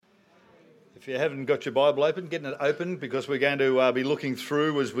If you haven't got your Bible open, getting it open because we're going to be looking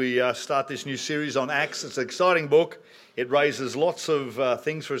through as we start this new series on Acts. It's an exciting book. It raises lots of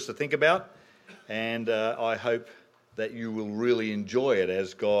things for us to think about, and I hope that you will really enjoy it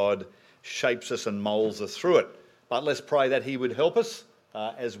as God shapes us and moulds us through it. But let's pray that He would help us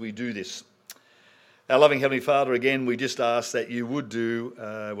as we do this. Our loving Heavenly Father, again, we just ask that you would do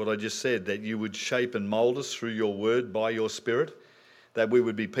what I just said, that you would shape and mould us through your word by your Spirit, that we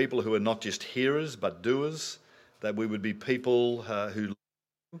would be people who are not just hearers but doers, that we would be people who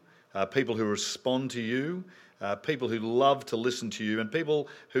respond to you, people who love to listen to you, and people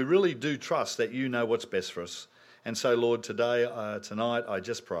who really do trust that you know what's best for us. And so, Lord, tonight, I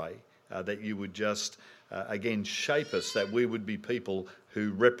just pray that you would just, again, shape us, that we would be people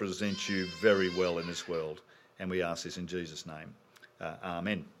who represent you very well in this world. And we ask this in Jesus' name.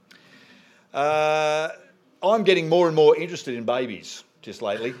 Amen. I'm getting more and more interested in babies just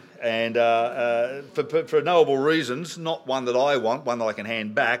lately, and for knowable reasons, not one that I want, one that I can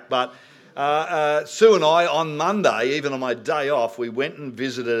hand back, but Sue and I, on Monday, even on my day off, we went and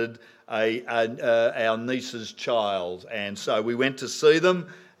visited our niece's child, and so we went to see them,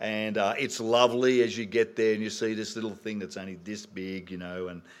 and it's lovely as you get there and you see this little thing that's only this big, you know,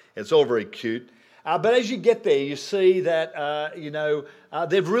 and it's all very cute. But as you get there, you see that,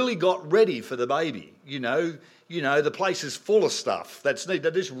 they've really got ready for the baby. You know, the place is full of stuff that's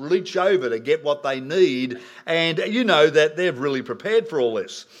needed. They just reach over to get what they need. And you know that they've really prepared for all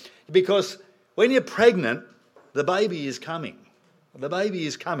this. Because when you're pregnant, the baby is coming. The baby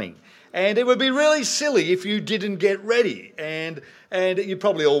is coming. And it would be really silly if you didn't get ready. And you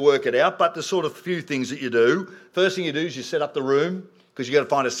probably all work it out, but the sort of few things that you do. First thing you do is you set up the room, because you've got to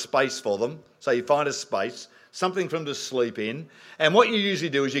find a space for them. So you find a space, something for them to sleep in. And what you usually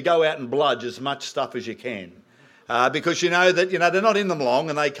do is you go out and bludge as much stuff as you can. Because you know that they're not in them long,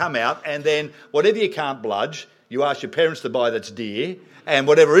 and they come out, and then whatever you can't bludge, you ask your parents to buy that's dear, and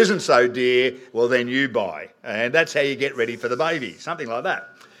whatever isn't so dear, well, then you buy. And that's how you get ready for the baby, something like that.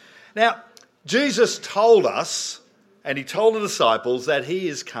 Now, Jesus told us, and he told the disciples, that he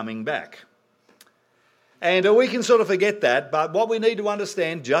is coming back. And we can sort of forget that, but what we need to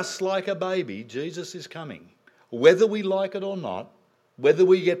understand, just like a baby, Jesus is coming. Whether we like it or not, whether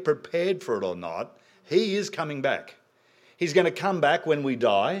we get prepared for it or not, he is coming back. He's going to come back when we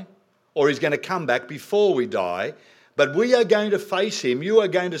die, or he's going to come back before we die, but we are going to face him. You are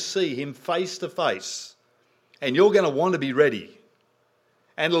going to see him face to face, and you're going to want to be ready.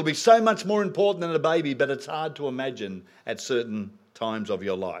 And it'll be so much more important than a baby, but it's hard to imagine at certain times of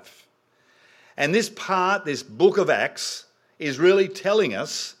your life. And this book of Acts, is really telling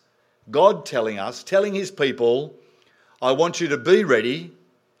us, God telling us, telling his people, I want you to be ready,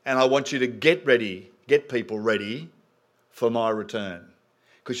 and I want you to get ready, get people ready for my return.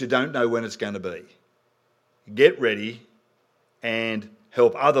 Because you don't know when it's going to be. Get ready and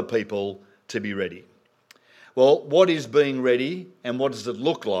help other people to be ready. Well, what is being ready and what does it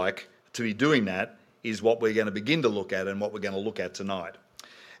look like to be doing that is what we're going to begin to look at and what we're going to look at tonight.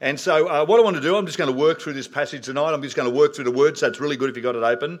 And so what I want to do, I'm just going to work through this passage tonight. I'm just going to work through the words, so it's really good if you've got it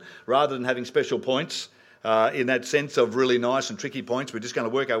open, rather than having special points in that sense of really nice and tricky points. We're just going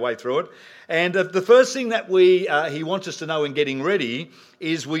to work our way through it. And the first thing that he wants us to know in getting ready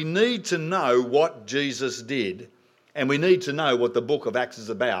is we need to know what Jesus did, and we need to know what the book of Acts is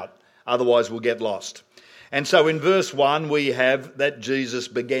about. Otherwise, we'll get lost. And so in verse 1, we have that Jesus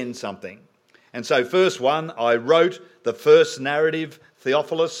began something. And so verse 1, I wrote the first narrative,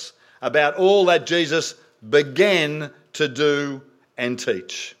 Theophilus, about all that Jesus began to do and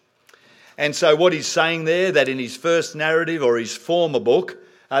teach. And so what he's saying there, that in his first narrative or his former book,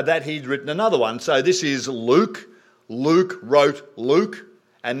 that he'd written another one. So this is Luke. Luke wrote Luke,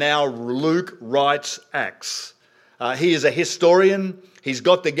 and now Luke writes Acts. He is a historian. He's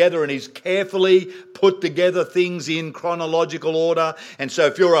got together and he's carefully put together things in chronological order. And so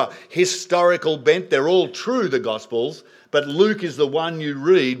if you're a historical bent, they're all true, the Gospels. But Luke is the one you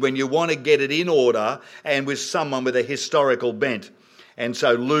read when you want to get it in order and with someone with a historical bent. And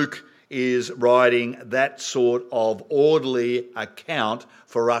so Luke is writing that sort of orderly account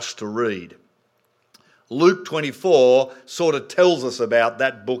for us to read. Luke 24 sort of tells us about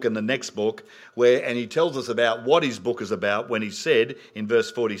that book and the next book, and he tells us about what his book is about when he said in verse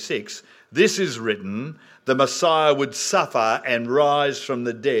 46, this is written, the Messiah would suffer and rise from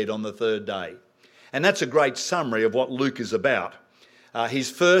the dead on the third day. And that's a great summary of what Luke is about. His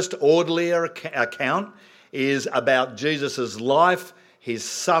first orderly account is about Jesus' life, his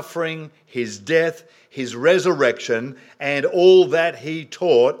suffering, his death, his resurrection, and all that he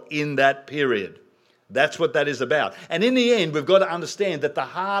taught in that period. That's what that is about. And in the end, we've got to understand that the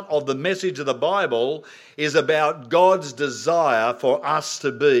heart of the message of the Bible is about God's desire for us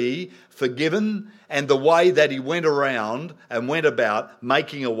to be forgiven and the way that he went around and went about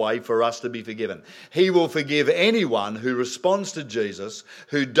making a way for us to be forgiven. He will forgive anyone who responds to Jesus,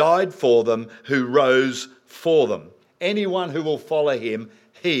 who died for them, who rose for them. Anyone who will follow him,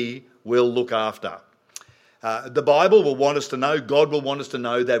 he will look after. The Bible will want us to know, God will want us to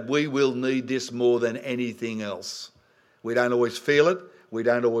know that we will need this more than anything else. We don't always feel it. We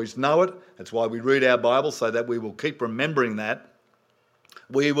don't always know it. That's why we read our Bible, so that we will keep remembering that.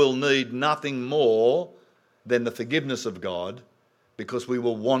 We will need nothing more than the forgiveness of God, because we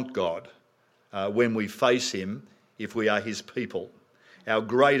will want God when we face him, if we are his people. Our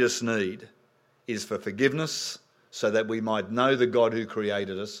greatest need is for forgiveness, so that we might know the God who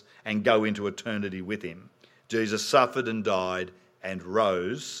created us and go into eternity with him. Jesus suffered and died and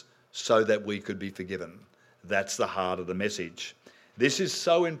rose so that we could be forgiven. That's the heart of the message. This is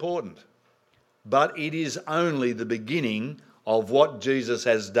so important, but it is only the beginning of what Jesus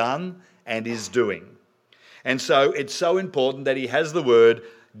has done and is doing. And so it's so important that he has the word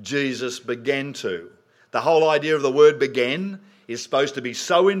Jesus began to. The whole idea of the word began is supposed to be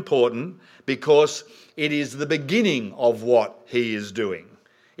so important because it is the beginning of what he is doing.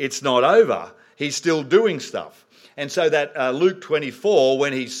 It's not over. He's still doing stuff. And so that Luke 24,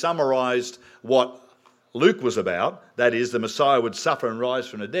 when he summarised what Luke was about, that is, the Messiah would suffer and rise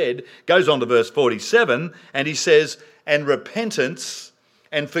from the dead, goes on to verse 47, and he says, and repentance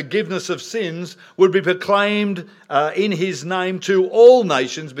and forgiveness of sins would be proclaimed in his name to all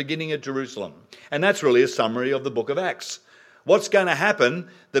nations, beginning at Jerusalem. And that's really a summary of the book of Acts. What's going to happen?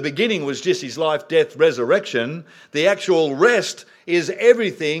 The beginning was just his life, death, resurrection. The actual rest is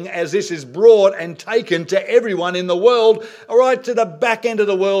everything as this is brought and taken to everyone in the world, right to the back end of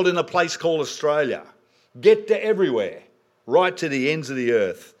the world in a place called Australia. Get to everywhere, right to the ends of the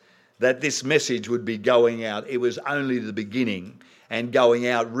earth, that this message would be going out. It was only the beginning, and going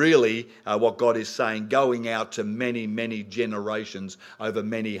out really, what God is saying, going out to many, many generations over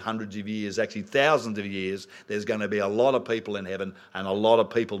many hundreds of years, actually thousands of years. There's going to be a lot of people in heaven and a lot of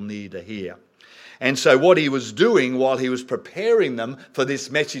people need to hear. And so what he was doing while he was preparing them for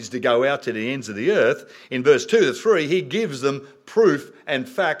this message to go out to the ends of the earth, in verse 2 to 3, he gives them proof and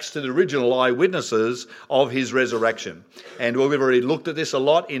facts to the original eyewitnesses of his resurrection. And we've already looked at this a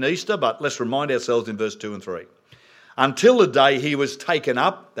lot in Easter, but let's remind ourselves in verse 2 and 3. Until the day he was taken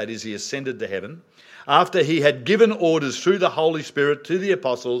up, that is, he ascended to heaven, after he had given orders through the Holy Spirit to the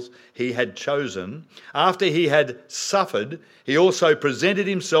apostles he had chosen, after he had suffered, he also presented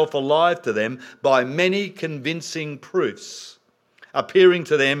himself alive to them by many convincing proofs, appearing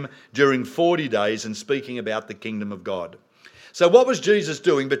to them during 40 days and speaking about the kingdom of God. So what was Jesus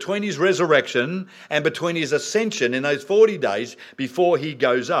doing between his resurrection and between his ascension in those 40 days before he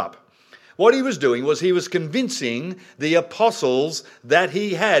goes up? What he was doing was he was convincing the apostles that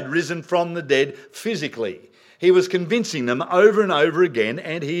he had risen from the dead physically. He was convincing them over and over again,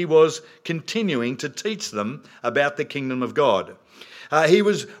 and he was continuing to teach them about the kingdom of God. He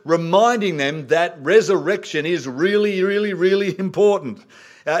was reminding them that resurrection is really, really, really important.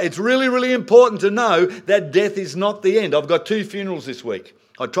 It's really, really important to know that death is not the end. I've got 2 funerals this week.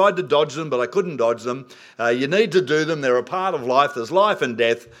 I tried to dodge them, but I couldn't dodge them. You need to do them. They're a part of life. There's life and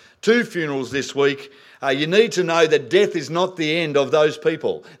death. 2 funerals this week. You need to know that death is not the end of those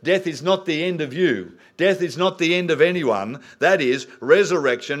people. Death is not the end of you. Death is not the end of anyone. That is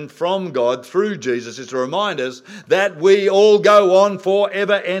resurrection from God through Jesus. It's to remind us that we all go on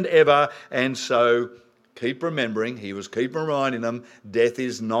forever and ever. And so keep remembering, he was keep reminding them, death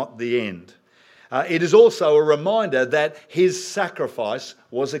is not the end. It is also a reminder that his sacrifice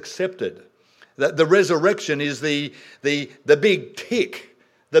was accepted. That the resurrection is the big tick,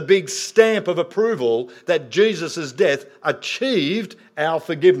 the big stamp of approval that Jesus' death achieved our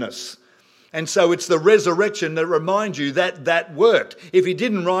forgiveness. And so it's the resurrection that reminds you that that worked. If he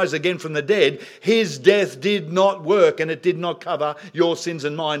didn't rise again from the dead, his death did not work and it did not cover your sins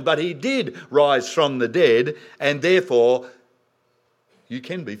and mine. But he did rise from the dead, and therefore you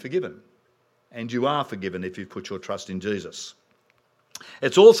can be forgiven. And you are forgiven if you put your trust in Jesus.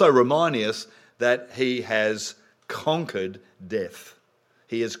 It's also reminding us that he has conquered death.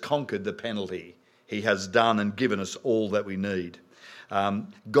 He has conquered the penalty. He has done and given us all that we need.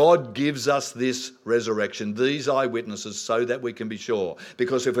 God gives us this resurrection, these eyewitnesses, so that we can be sure.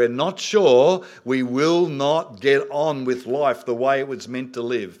 Because if we're not sure, we will not get on with life the way it was meant to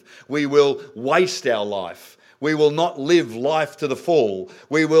live. We will waste our life. We will not live life to the full.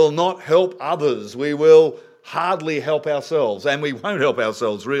 We will not help others. We will hardly help ourselves, and we won't help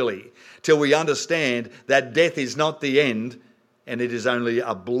ourselves really, till we understand that death is not the end and it is only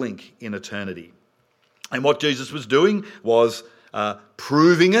a blink in eternity. And what Jesus was doing was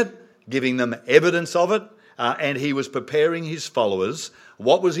proving it, giving them evidence of it, and he was preparing his followers.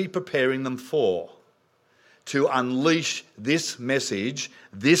 What was he preparing them for? To unleash this message,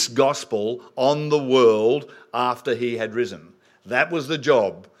 this gospel on the world after he had risen. That was the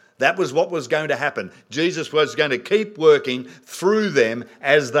job. That was what was going to happen. Jesus was going to keep working through them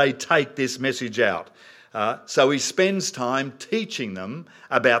as they take this message out. So he spends time teaching them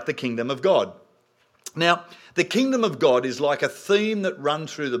about the kingdom of God. Now, the kingdom of God is like a theme that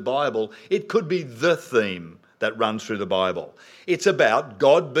runs through the Bible. It could be the theme that runs through the Bible. It's about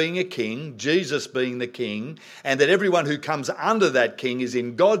God being a king, Jesus being the king, and that everyone who comes under that king is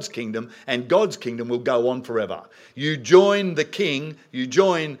in God's kingdom, and God's kingdom will go on forever. You join the king, you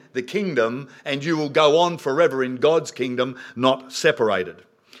join the kingdom, and you will go on forever in God's kingdom, not separated.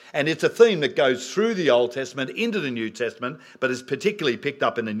 And it's a theme that goes through the Old Testament into the New Testament, but is particularly picked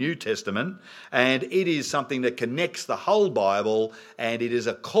up in the New Testament. And it is something that connects the whole Bible, and it is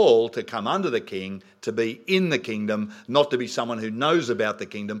a call to come under the king, to be in the kingdom, not to be someone who knows about the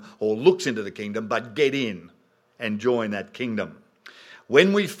kingdom or looks into the kingdom, but get in and join that kingdom.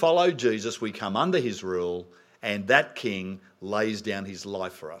 When we follow Jesus, we come under his rule, and that king lays down his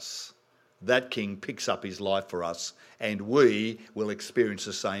life for us. That king picks up his life for us, and we will experience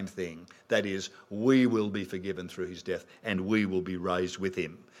the same thing. That is, we will be forgiven through his death, and we will be raised with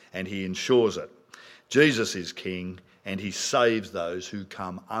him. And he ensures it. Jesus is king, and he saves those who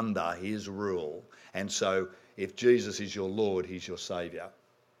come under his rule. And so, if Jesus is your Lord, he's your Saviour.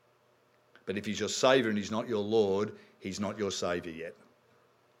 But if he's your Saviour and he's not your Lord, he's not your Saviour yet.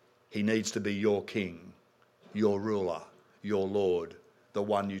 He needs to be your king, your ruler, your Lord, the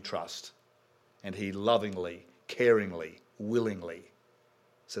one you trust. And he lovingly, caringly, willingly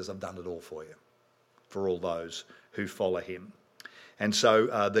says, I've done it all for you, for all those who follow him. And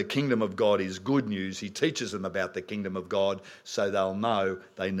so the kingdom of God is good news. He teaches them about the kingdom of God so they'll know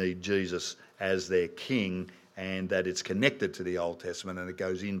they need Jesus as their king, and that it's connected to the Old Testament and it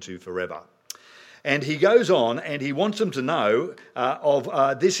goes into forever. And he goes on and he wants them to know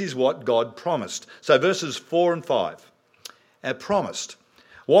this is what God promised. So verses 4 and 5, promised.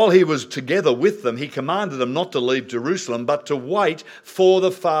 While he was together with them, he commanded them not to leave Jerusalem, but to wait for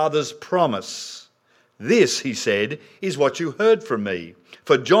the Father's promise. This, he said, is what you heard from me.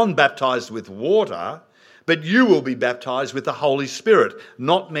 For John baptized with water, but you will be baptized with the Holy Spirit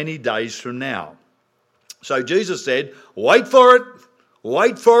not many days from now. So Jesus said, wait for it,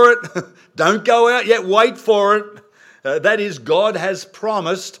 wait for it. Don't go out yet, wait for it. That is, God has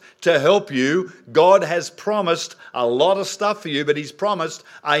promised to help you. God has promised a lot of stuff for you, but he's promised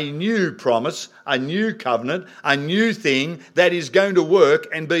a new promise, a new covenant, a new thing that is going to work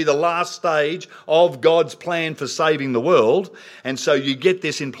and be the last stage of God's plan for saving the world. And so you get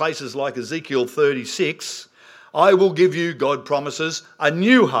this in places like Ezekiel 36. I will give you, God promises, a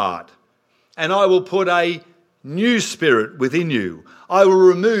new heart, and I will put a new spirit within you. I will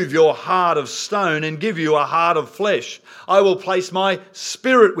remove your heart of stone and give you a heart of flesh. I will place my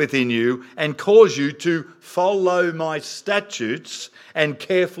spirit within you and cause you to follow my statutes and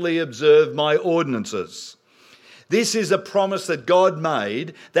carefully observe my ordinances. This is a promise that God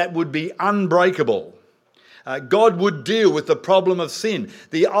made that would be unbreakable. God would deal with the problem of sin.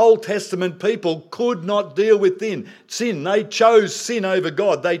 The Old Testament people could not deal with sin. They chose sin over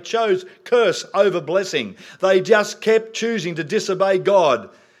God. They chose curse over blessing. They just kept choosing to disobey God.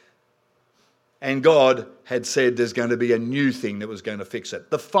 And God had said there's going to be a new thing that was going to fix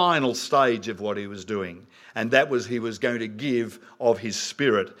it. The final stage of what he was doing. And that was he was going to give of his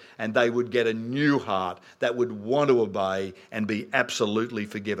spirit, and they would get a new heart that would want to obey and be absolutely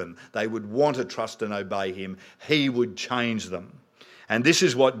forgiven. They would want to trust and obey him. He would change them. And this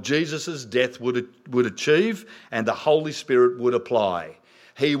is what Jesus' death would achieve, and the Holy Spirit would apply.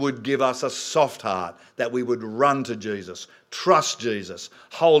 He would give us a soft heart that we would run to Jesus, trust Jesus,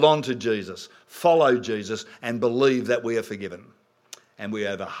 hold on to Jesus, follow Jesus, and believe that we are forgiven. And we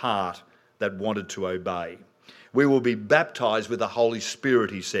have a heart that wanted to obey. We will be baptized with the Holy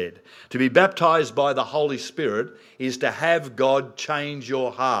Spirit, he said. To be baptized by the Holy Spirit is to have God change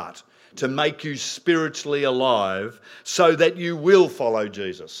your heart, to make you spiritually alive so that you will follow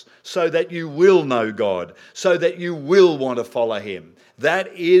Jesus, so that you will know God, so that you will want to follow him.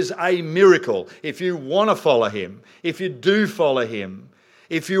 That is a miracle. If you want to follow him, if you do follow him,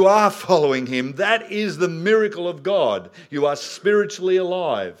 if you are following him, that is the miracle of God. You are spiritually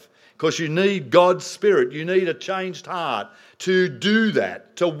alive. because you need God's Spirit. You need a changed heart to do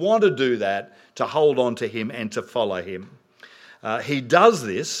that, to want to do that, to hold on to him and to follow him. He does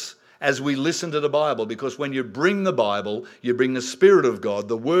this as we listen to the Bible, because when you bring the Bible, you bring the Spirit of God,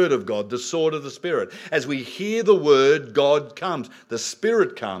 the Word of God, the sword of the Spirit. As we hear the Word, God comes. The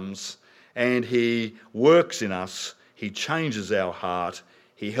Spirit comes and he works in us. He changes our heart.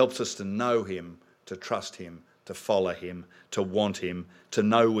 He helps us to know him, to trust him, to follow him, to want him, to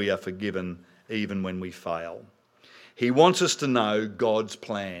know we are forgiven even when we fail. He wants us to know God's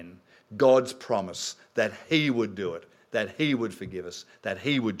plan, God's promise that he would do it, that he would forgive us, that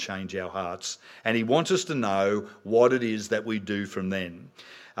he would change our hearts. And he wants us to know what it is that we do from then.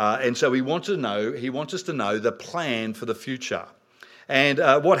 And so he wants us to know the plan for the future. And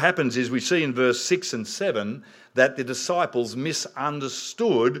what happens is we see in verse 6 and 7 that the disciples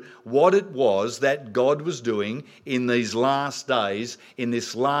misunderstood what it was that God was doing in these last days, in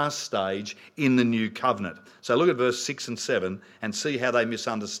this last stage in the new covenant. So look at verse 6 and 7 and see how they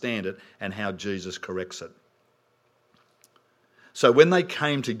misunderstand it and how Jesus corrects it. So when they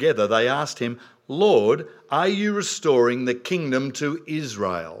came together, they asked him, "Lord, are you restoring the kingdom to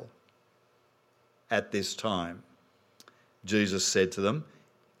Israel at this time?" Jesus said to them,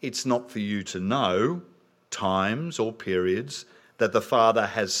 "It's not for you to know times or periods that the Father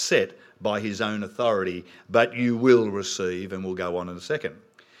has set by his own authority, but you will receive," and we'll go on in a second.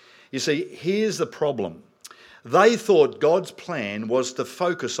 You see, here's the problem. They thought God's plan was to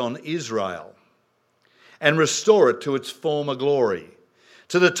focus on Israel and restore it to its former glory,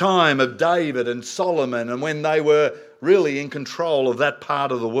 to the time of David and Solomon, and when they were really in control of that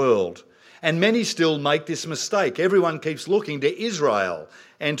part of the world. And many still make this mistake. Everyone keeps looking to Israel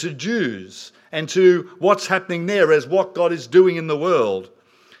and to Jews and to what's happening there as what God is doing in the world.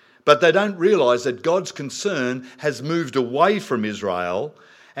 But they don't realise that God's concern has moved away from Israel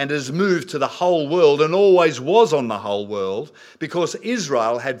and has moved to the whole world, and always was on the whole world, because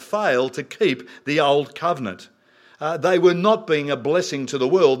Israel had failed to keep the old covenant. They were not being a blessing to the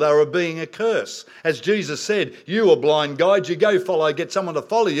world, they were being a curse. As Jesus said, "You are blind guides, you go get someone to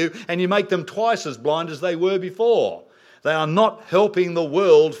follow you, and you make them twice as blind as they were before." They are not helping the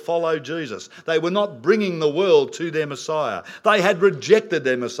world follow Jesus. They were not bringing the world to their Messiah. They had rejected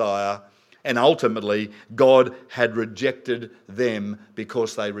their Messiah, and ultimately God had rejected them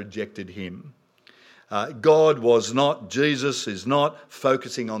because they rejected him. Jesus is not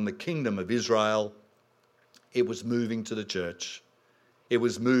focusing on the kingdom of Israel. It was moving to the church. It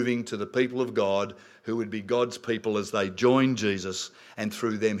was moving to the people of God who would be God's people as they joined Jesus, and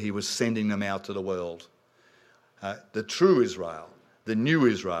through them he was sending them out to the world. The true Israel, the new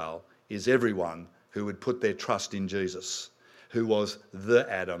Israel, is everyone who would put their trust in Jesus, who was the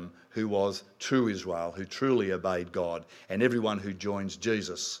Adam, who was true Israel, who truly obeyed God. And everyone who joins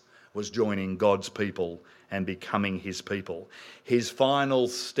Jesus was joining God's people and becoming his people. His final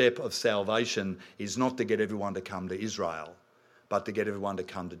step of salvation is not to get everyone to come to Israel, but to get everyone to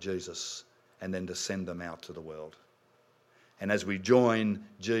come to Jesus and then to send them out to the world. And as we join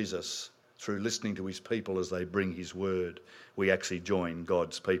Jesus through listening to his people as they bring his word, we actually join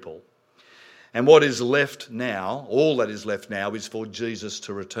God's people. And what is left now, all that is left now, is for Jesus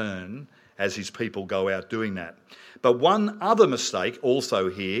to return as his people go out doing that. But one other mistake also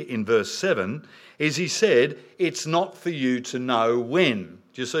here in verse 7 is he said, "It's not for you to know when."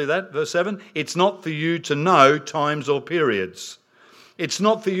 Do you see that, verse 7? It's not for you to know times or periods. It's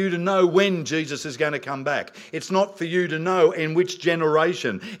not for you to know when Jesus is going to come back. It's not for you to know in which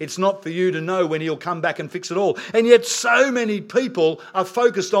generation. It's not for you to know when he'll come back and fix it all. And yet so many people are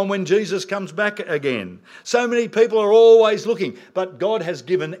focused on when Jesus comes back again. So many people are always looking. But God has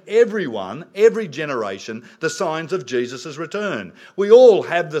given everyone, every generation, the signs of Jesus' return. We all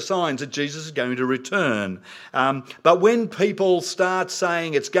have the signs that Jesus is going to return. But when people start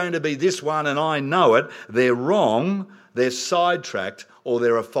saying it's going to be this one and I know it, they're wrong, they're sidetracked, or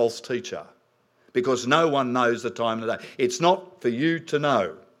they're a false teacher, because no one knows the time of the day. It's not for you to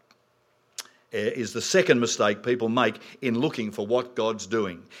know, is the second mistake people make in looking for what God's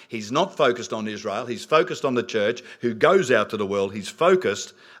doing. He's not focused on Israel. He's focused on the church who goes out to the world. His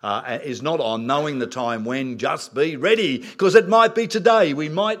focus is not on knowing the time when. Just be ready, because it might be today. We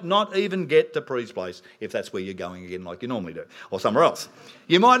might not even get to Pre's place, if that's where you're going again like you normally do, or somewhere else.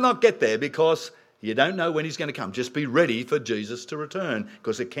 You might not get there because you don't know when he's going to come. Just be ready for Jesus to return,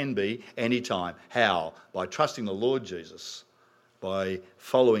 because it can be any time. How? By trusting the Lord Jesus, by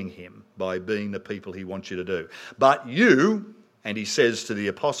following him, by being the people he wants you to do. But you, and he says to the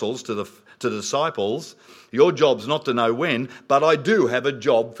apostles, to the disciples, your job's not to know when, but I do have a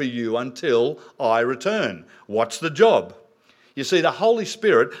job for you until I return. What's the job? You see, the Holy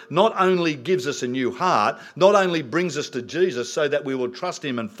Spirit not only gives us a new heart, not only brings us to Jesus so that we will trust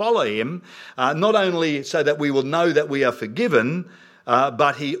him and follow him, not only so that we will know that we are forgiven,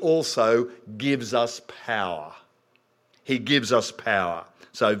 but he also gives us power. He gives us power.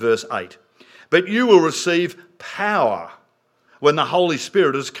 So verse 8, but you will receive power when the Holy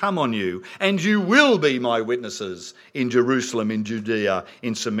Spirit has come on you, and you will be my witnesses in Jerusalem, in Judea,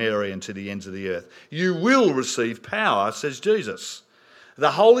 in Samaria, and to the ends of the earth. You will receive power, says Jesus. The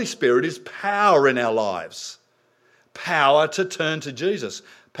Holy Spirit is power in our lives. Power to turn to Jesus.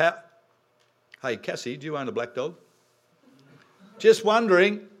 Hey, Cassie, do you own a black dog? Just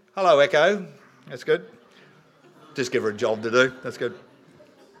wondering. Hello, Echo. That's good. Just give her a job to do. That's good.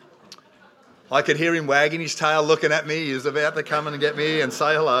 I could hear him wagging his tail, looking at me. He was about to come and get me and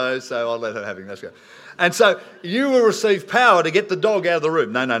say hello, so I'll let her have him. Let's go. And so you will receive power to get the dog out of the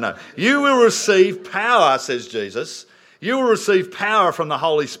room. No. You will receive power, says Jesus. You will receive power from the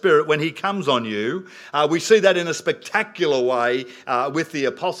Holy Spirit when he comes on you. We see that in a spectacular way with the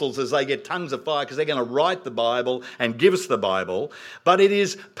apostles as they get tongues of fire because they're going to write the Bible and give us the Bible. But it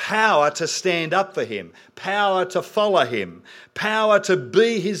is power to stand up for him, power to follow him, power to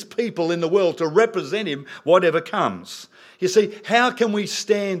be his people in the world, to represent him whatever comes. You see, how can we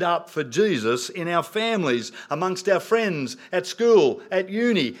stand up for Jesus in our families, amongst our friends, at school, at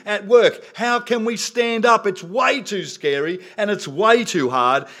uni, at work? How can we stand up? It's way too scary and it's way too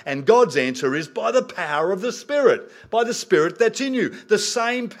hard. And God's answer is by the power of the Spirit, by the Spirit that's in you. The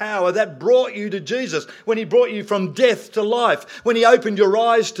same power that brought you to Jesus, when he brought you from death to life, when he opened your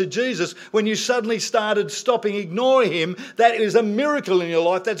eyes to Jesus, when you suddenly started stopping, ignoring him. That is a miracle in your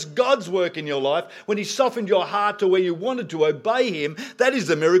life. That's God's work in your life. When he softened your heart to where you wanted to obey him, that is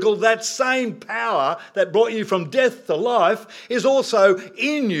the miracle. That same power that brought you from death to life is also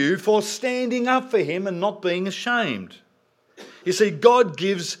in you for standing up for him and not being ashamed. You see, God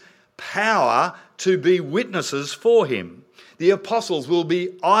gives power to be witnesses for him. The apostles will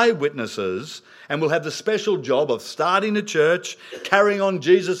be eyewitnesses and will have the special job of starting the church, carrying on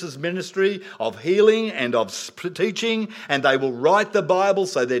Jesus' ministry of healing and of teaching, and they will write the Bible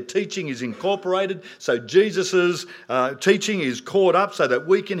so their teaching is incorporated, so Jesus' teaching is caught up so that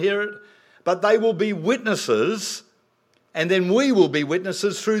we can hear it. But they will be witnesses, and then we will be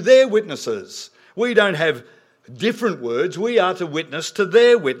witnesses through their witnesses. We don't have different words. We are to witness to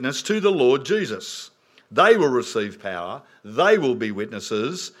their witness to the Lord Jesus. They will receive power, they will be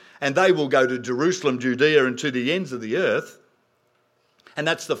witnesses, and they will go to Jerusalem, Judea, and to the ends of the earth. And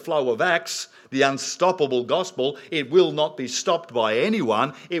that's the flow of Acts, the unstoppable gospel. It will not be stopped by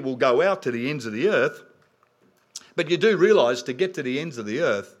anyone. It will go out to the ends of the earth. But you do realise to get to the ends of the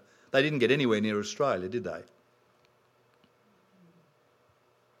earth, they didn't get anywhere near Australia, did they?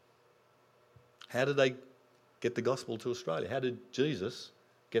 How did they get the gospel to Australia? How did Jesus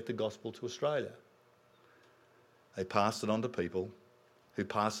get the gospel to Australia? They passed it on to people who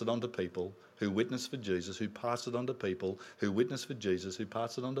passed it on to people who witnessed for Jesus, who passed it on to people who witnessed for Jesus, who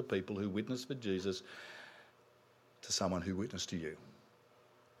passed it on to people who witnessed for Jesus, to someone who witnessed to you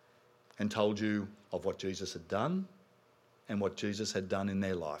and told you of what Jesus had done and what Jesus had done in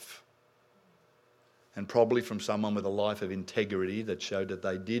their life. And probably from someone with a life of integrity that showed that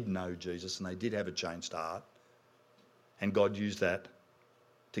they did know Jesus and they did have a changed heart. And God used that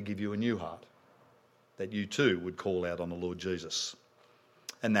to give you a new heart, that you too would call out on the Lord Jesus.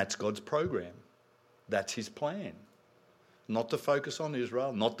 And that's God's program. That's his plan. Not to focus on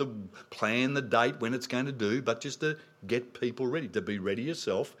Israel, not to plan the date when it's going to do, but just to get people ready, to be ready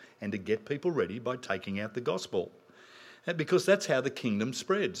yourself and to get people ready by taking out the gospel. And because that's how the kingdom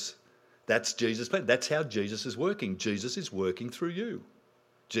spreads. That's Jesus' plan. That's how Jesus is working. Jesus is working through you.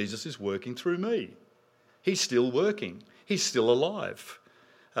 Jesus is working through me. He's still working. He's still alive.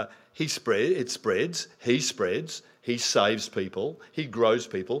 He spreads, he saves people, he grows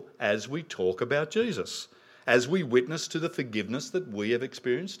people as we talk about Jesus, as we witness to the forgiveness that we have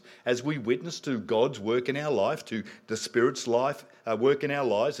experienced, as we witness to God's work in our life, to the Spirit's life work in our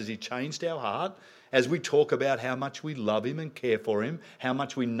lives as he changed our heart, as we talk about how much we love him and care for him, how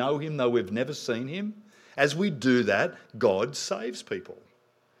much we know him though we've never seen him. As we do that, God saves people.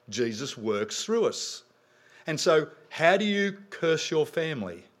 Jesus works through us. And so, how do you curse your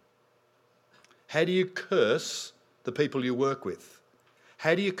family? How do you curse the people you work with?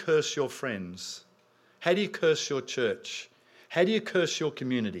 How do you curse your friends? How do you curse your church? How do you curse your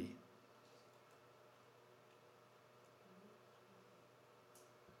community?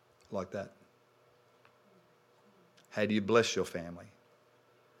 Like that. How do you bless your family?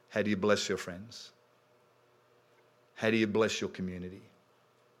 How do you bless your friends? How do you bless your community?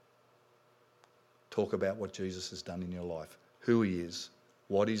 Talk about what Jesus has done in your life. who he is,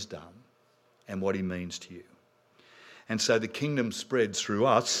 what he's done, and what he means to you. And so the kingdom spreads through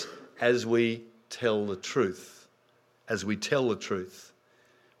us as we tell the truth. As we tell the truth.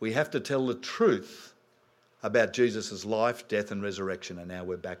 We have to tell the truth about Jesus' life, death and resurrection. And now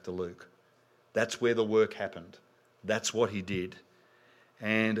we're back to Luke. That's where the work happened. That's what he did.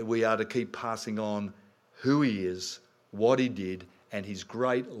 And we are to keep passing on who he is, what he did, and his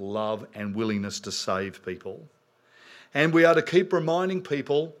great love and willingness to save people. And we are to keep reminding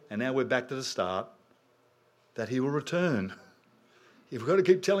people, and now we're back to the start, that he will return. You've got to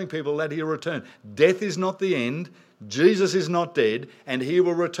keep telling people that he'll return. Death is not the end. Jesus is not dead, and he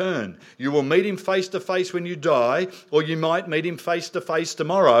will return. You will meet him face to face when you die, or you might meet him face to face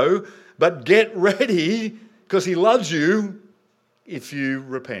tomorrow, but get ready because he loves you if you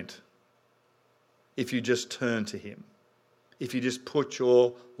repent, if you just turn to him, if you just put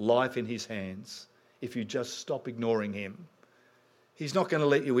your life in his hands, if you just stop ignoring him. He's not going to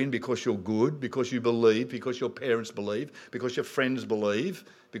let you in because you're good, because you believe, because your parents believe, because your friends believe,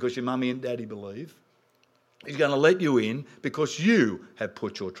 because your mummy and daddy believe. He's going to let you in because you have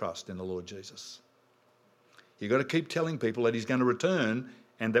put your trust in the Lord Jesus. You've got to keep telling people that he's going to return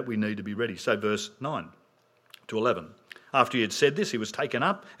and that we need to be ready. So verse 9 to 11. After he had said this, he was taken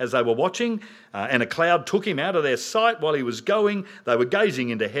up as they were watching, and a cloud took him out of their sight while he was going. They were gazing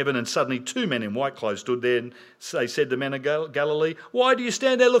into heaven, and suddenly 2 men in white clothes stood there, and they said to men of Galilee, "Why do you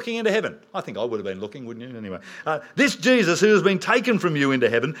stand there looking into heaven?" I think I would have been looking, wouldn't you? Anyway, this Jesus who has been taken from you into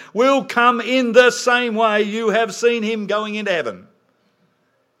heaven will come in the same way you have seen him going into heaven.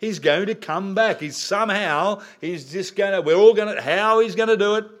 He's going to come back. He's just going to, how he's going to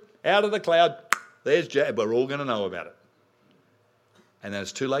do it, out of the cloud, we're all going to know about it. And then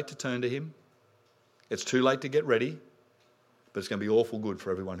it's too late to turn to him. It's too late to get ready. But it's going to be awful good for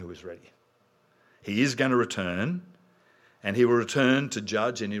everyone who is ready. He is going to return. And he will return to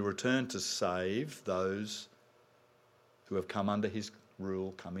judge, and he will return to save those who have come under his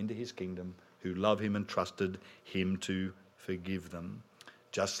rule, come into his kingdom, who love him and trusted him to forgive them.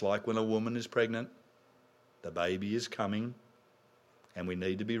 Just like when a woman is pregnant, the baby is coming, and we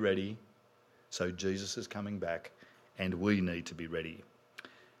need to be ready. So Jesus is coming back, and we need to be ready.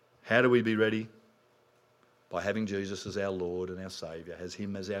 How do we be ready? By having Jesus as our Lord and our Saviour, as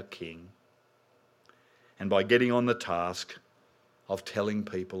him as our King, and by getting on the task of telling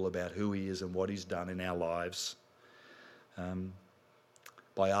people about who he is and what he's done in our lives,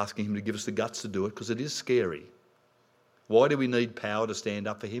 by asking him to give us the guts to do it, because it is scary. Why do we need power to stand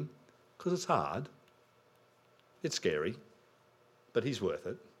up for him? Because it's hard. It's scary, but he's worth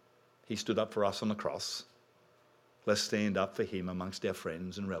it. He stood up for us on the cross. Let's stand up for him amongst our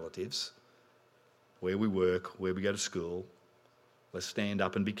friends and relatives, where we work, where we go to school. Let's stand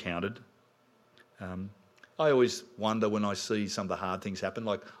up and be counted. I always wonder when I see some of the hard things happen,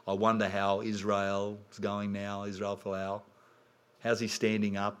 like I wonder how Israel's going now, Israel Folau. How's he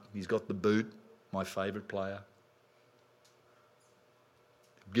standing up? He's got the boot, my favourite player.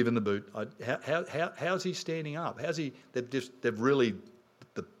 Given the boot. How's he standing up? They've really,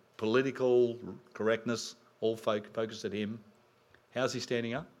 the political correctness, all focused at him. How's he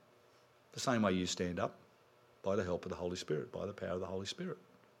standing up? The same way you stand up, by the help of the Holy Spirit, by the power of the Holy Spirit.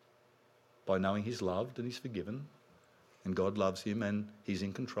 By knowing he's loved and he's forgiven, and God loves him and he's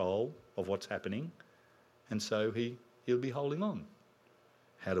in control of what's happening, and so he'll be holding on.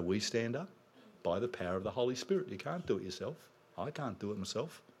 How do we stand up? By the power of the Holy Spirit. You can't do it yourself. I can't do it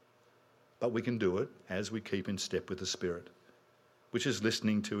myself. But we can do it as we keep in step with the Spirit, which is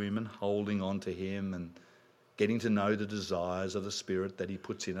listening to him and holding on to him and getting to know the desires of the Spirit that he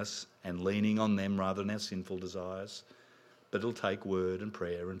puts in us and leaning on them rather than our sinful desires. But it'll take word and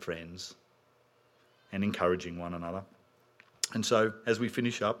prayer and friends and encouraging one another. And so as we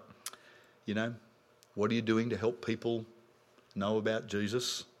finish up, what are you doing to help people know about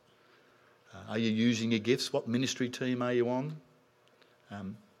Jesus? Are you using your gifts? What ministry team are you on?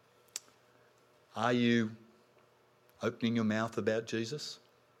 Are you opening your mouth about Jesus?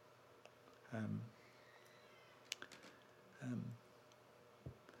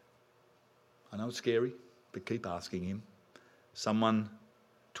 I know it's scary, but keep asking him. Someone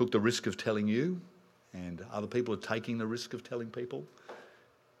took the risk of telling you, and other people are taking the risk of telling people.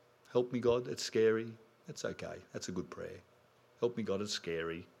 Help me, God, it's scary. It's okay. That's a good prayer. Help me, God, it's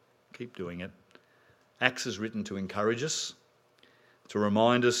scary. Keep doing it. Acts is written to encourage us, to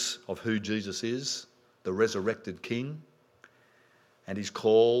remind us of who Jesus is, the resurrected King, and his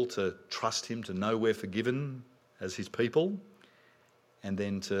call to trust him, to know we're forgiven as his people, and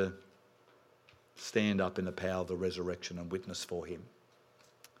then to stand up in the power of the resurrection and witness for him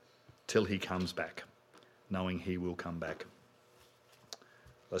till he comes back, knowing he will come back.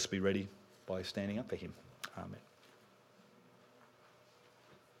 Let's be ready by standing up for him. Amen.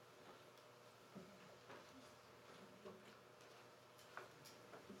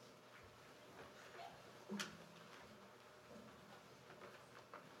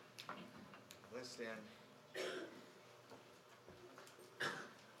 Let's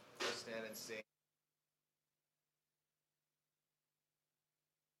stand and sing.